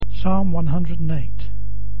Psalm 108.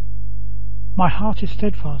 My heart is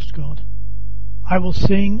steadfast, God. I will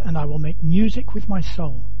sing and I will make music with my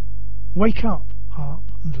soul. Wake up, harp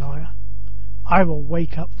and lyre. I will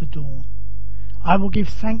wake up the dawn. I will give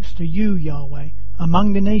thanks to you, Yahweh,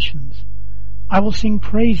 among the nations. I will sing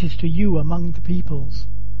praises to you among the peoples.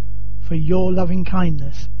 For your loving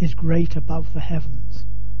kindness is great above the heavens.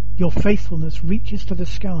 Your faithfulness reaches to the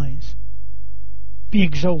skies. Be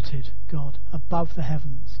exalted, God, above the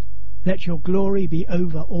heavens. Let your glory be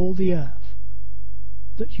over all the earth,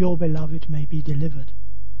 that your beloved may be delivered,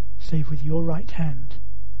 save with your right hand,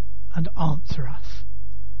 and answer us.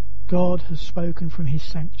 God has spoken from his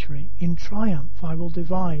sanctuary. In triumph I will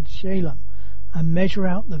divide Shalem and measure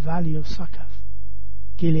out the valley of Succoth.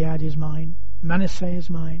 Gilead is mine, Manasseh is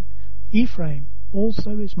mine, Ephraim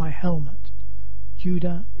also is my helmet,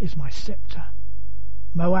 Judah is my scepter,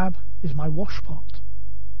 Moab is my washpot.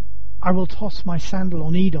 I will toss my sandal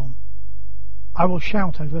on Edom. I will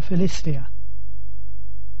shout over Philistia.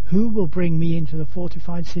 Who will bring me into the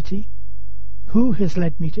fortified city? Who has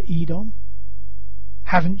led me to Edom?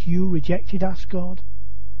 Haven't you rejected us, God?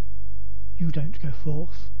 You don't go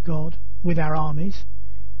forth, God, with our armies.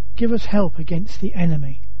 Give us help against the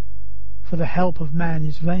enemy, for the help of man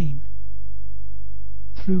is vain.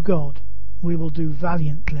 Through God we will do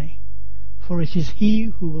valiantly, for it is he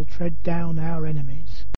who will tread down our enemies.